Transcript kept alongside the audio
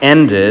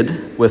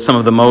ended with some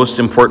of the most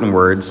important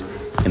words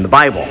in the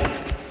Bible.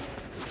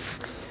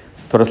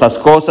 Todas las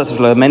cosas,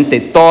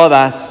 realmente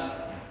todas,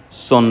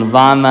 son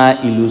vana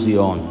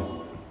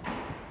ilusión.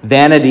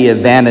 Vanity of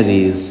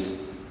vanities,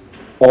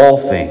 all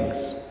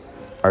things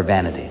are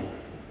vanity.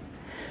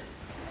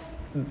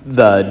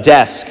 The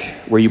desk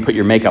where you put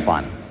your makeup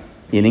on,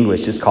 in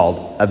English, is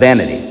called a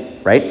vanity,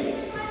 right?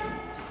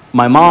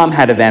 My mom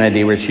had a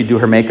vanity where she'd do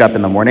her makeup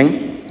in the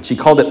morning. She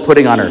called it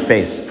putting on her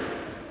face.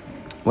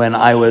 When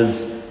I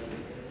was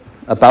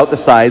about the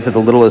size of the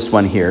littlest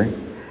one here,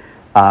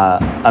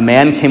 a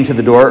man came to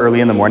the door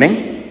early in the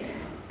morning,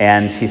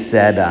 and he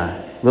said,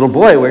 "Little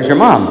boy, where's your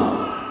mom?"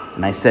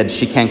 And I said,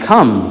 "She can't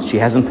come. She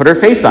hasn't put her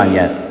face on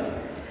yet."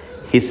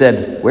 He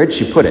said, "Where'd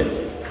she put it?"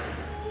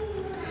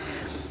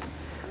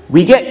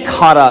 We get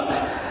caught up,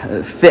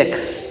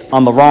 fixed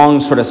on the wrong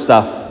sort of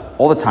stuff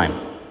all the time.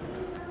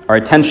 Our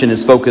attention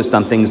is focused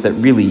on things that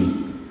really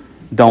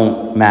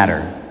don't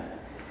matter.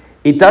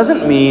 It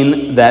doesn't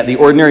mean that the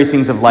ordinary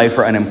things of life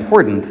are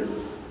unimportant,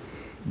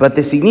 but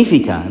the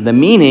significa, the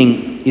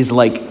meaning, is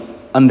like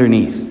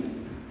underneath.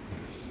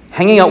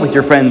 Hanging out with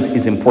your friends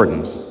is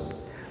important,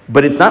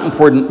 but it's not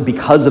important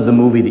because of the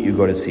movie that you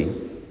go to see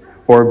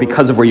or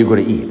because of where you go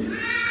to eat.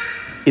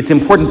 It's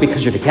important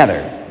because you're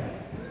together.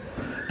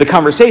 The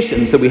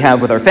conversations that we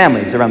have with our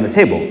families around the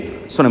table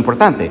son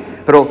importantes,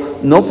 pero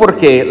no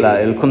porque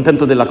el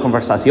contento de la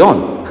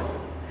conversación.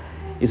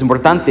 Es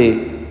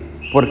importante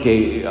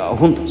porque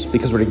juntos,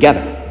 because we're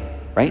together,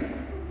 right?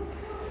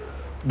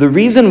 The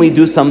reason we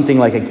do something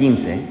like a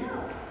quince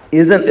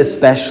isn't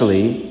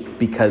especially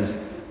because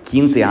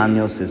 15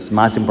 años is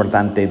más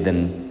importante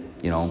than,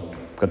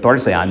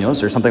 14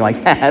 años or something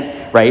like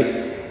that,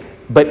 right?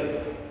 But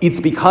it's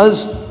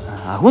because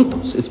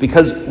juntos. It's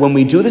because when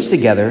we do this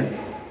together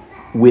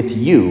with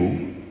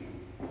you,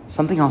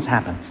 something else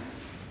happens.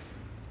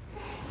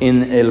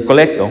 In el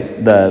colecto,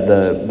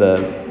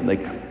 the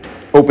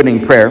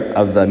opening prayer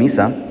of the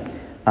misa,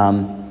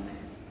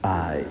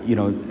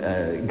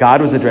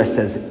 God was addressed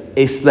as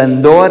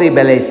esplendor y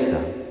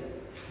belleza.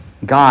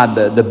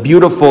 God, the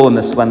beautiful and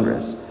the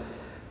splendorous.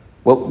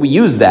 Well, we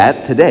use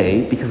that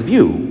today because of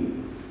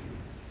you.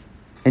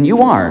 And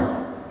you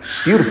are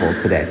beautiful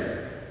today.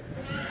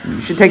 You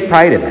should take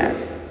pride in that.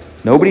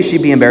 Nobody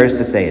should be embarrassed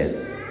to say it.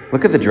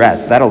 Look at the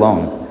dress, that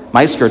alone.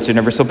 My skirts are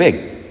never so big.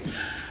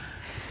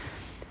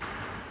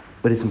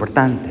 But it's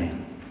importante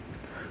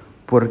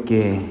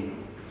porque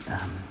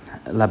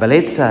la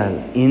belleza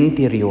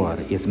interior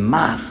es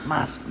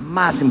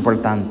más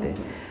importante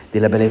de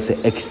la belleza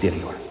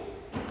exterior.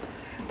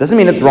 Doesn't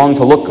mean it's wrong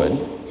to look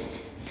good,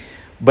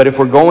 but if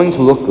we're going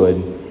to look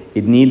good,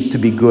 it needs to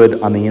be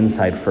good on the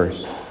inside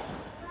first.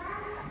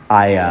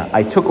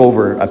 I took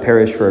over a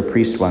parish for a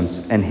priest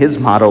once, and his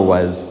motto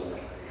was,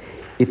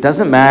 "It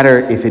doesn't matter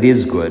if it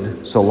is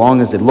good, so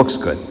long as it looks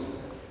good."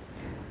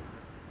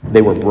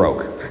 They were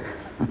broke.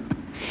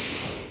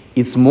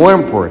 It's more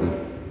important,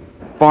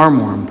 far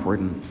more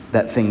important,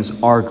 that things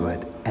are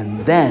good,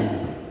 and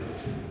then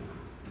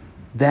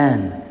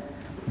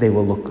they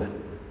will look good.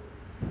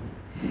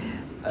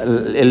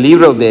 El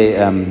libro de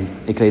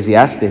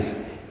Eclesiastes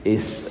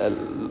es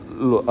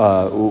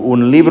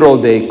un libro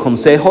de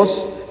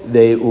consejos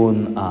de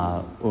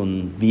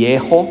un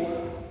viejo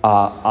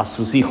a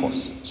sus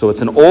hijos. So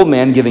it's an old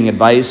man giving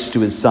advice to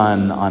his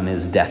son on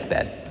his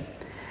deathbed.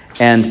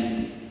 And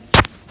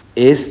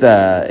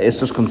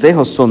estos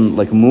consejos son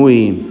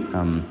muy,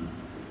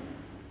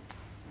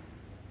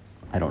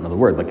 I don't know the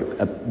word,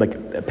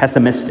 like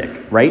pessimistic,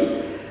 right?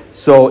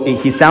 So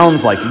he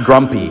sounds like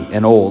grumpy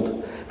and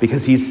old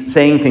because he's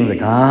saying things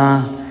like,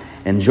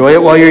 enjoy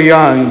it while you're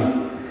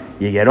young.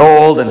 You get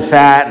old and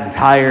fat and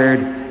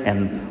tired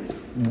and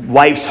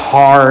life's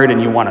hard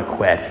and you want to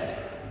quit.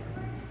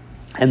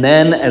 And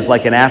then as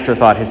like an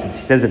afterthought, he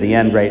says at the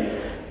end, right,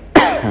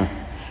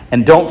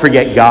 and don't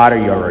forget God or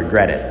you'll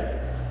regret it.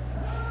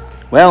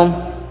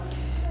 Well,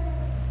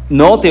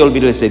 no te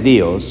olvides de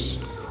Dios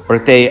o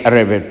te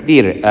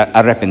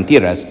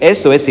arrepentirás.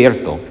 Eso es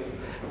cierto,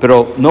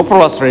 pero no por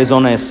las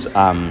razones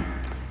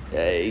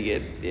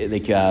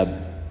de que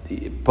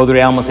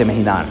podríamos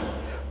imaginar.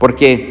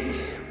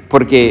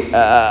 Porque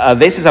a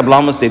veces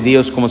hablamos de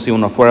Dios como si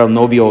uno fuera un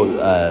novio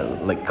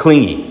like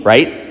clingy,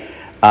 right?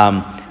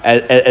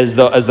 As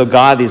though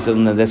God is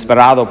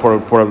desesperado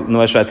por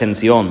nuestra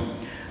atención,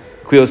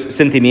 cuyos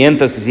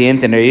sentimientos se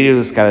sienten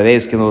heridos cada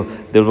vez que lo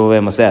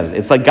devolvemos a él.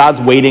 It's like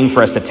God's waiting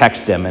for us to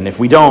text him, and if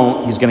we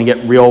don't, he's going to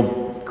get real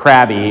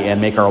crabby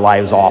and make our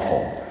lives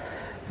awful.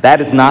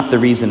 That is not the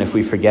reason, if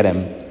we forget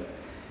him,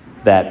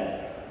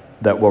 that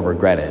we'll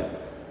regret it.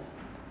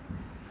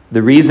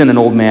 The reason an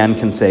old man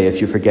can say,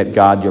 if you forget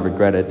God, you'll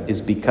regret it,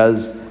 is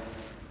because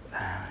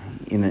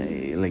in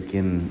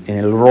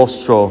el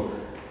rostro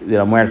de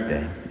la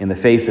muerte, in the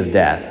face of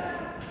death,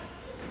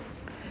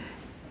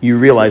 you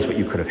realize what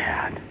you could have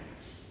had.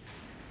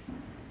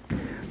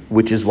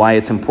 Which is why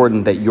it's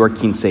important that your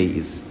quince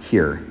is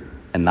here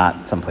and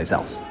not someplace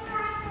else.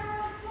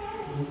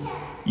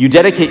 You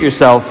dedicate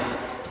yourself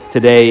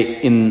today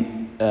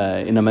in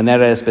una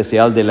manera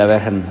especial de la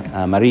Virgen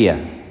María.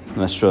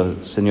 Nuestra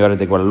Señora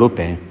de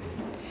Guadalupe,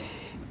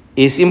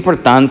 es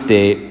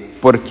importante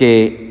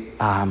porque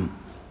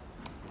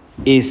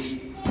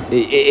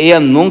ella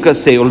nunca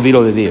se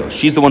olvidó de Dios.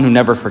 She's the one who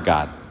never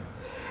forgot.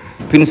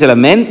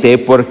 Principalmente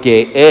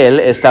porque él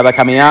estaba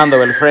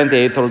caminando al frente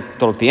de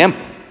todo el tiempo,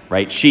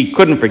 right? She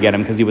couldn't forget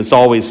him because he was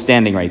always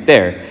standing right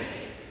there.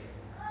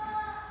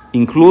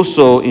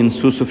 Incluso en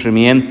su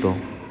sufrimiento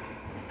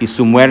y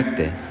su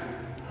muerte,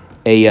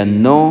 ella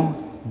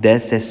no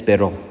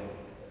desesperó.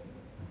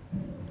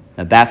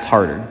 Now that's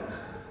harder.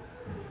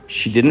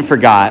 She didn't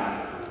forget,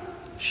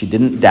 she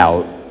didn't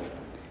doubt,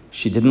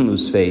 she didn't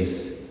lose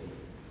face,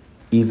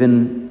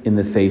 even in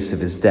the face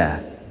of his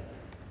death.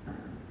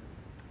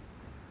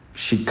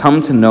 She'd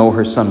come to know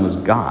her son was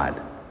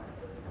God,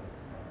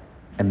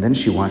 and then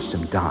she watched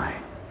him die.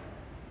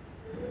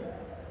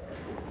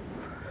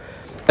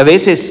 A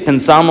veces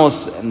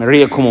pensamos en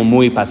María como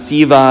muy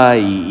pasiva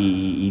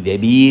y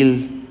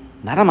débil,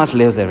 nada más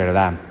lejos de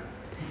verdad.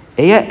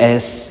 Ella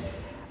es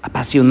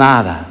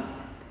apasionada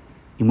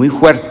y muy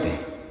fuerte.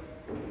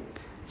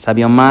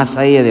 Sabía más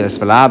allá de las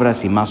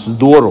palabras y más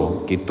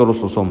duro que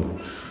todos los hombres.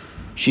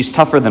 She's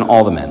tougher than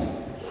all the men,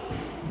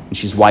 and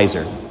she's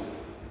wiser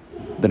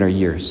than her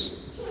years.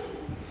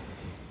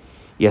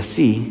 Y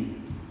así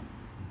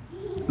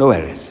lo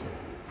eres,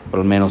 por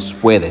lo menos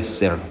puedes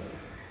serlo.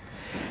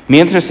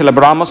 Mientras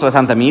celebramos la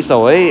Santa Misa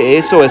hoy,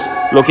 eso es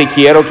lo que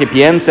quiero que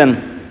piensen.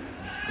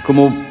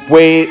 ¿Cómo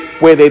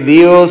puede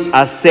Dios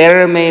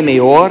hacerme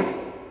mejor,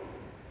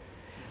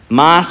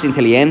 más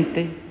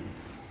inteligente,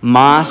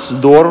 más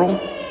duro,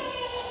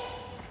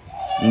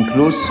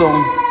 incluso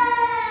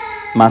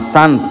más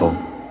santo?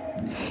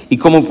 ¿Y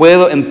cómo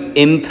puedo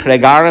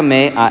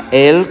entregarme a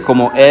Él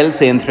como Él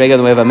se entrega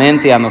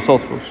nuevamente a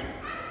nosotros?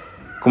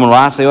 Como lo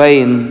hace hoy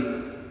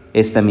en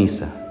esta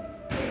misa.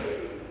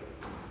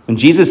 When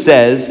Jesus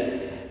says,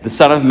 the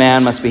Son of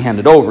Man must be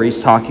handed over,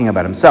 he's talking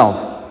about himself.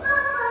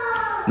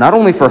 Not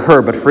only for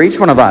her, but for each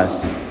one of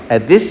us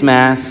at this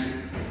Mass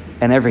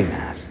and every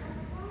Mass.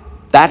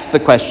 That's the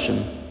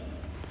question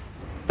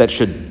that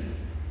should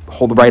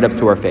hold right up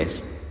to our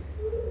face.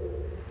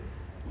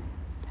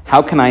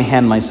 How can I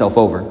hand myself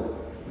over?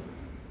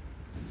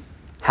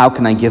 How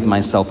can I give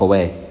myself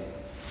away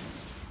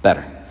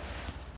better?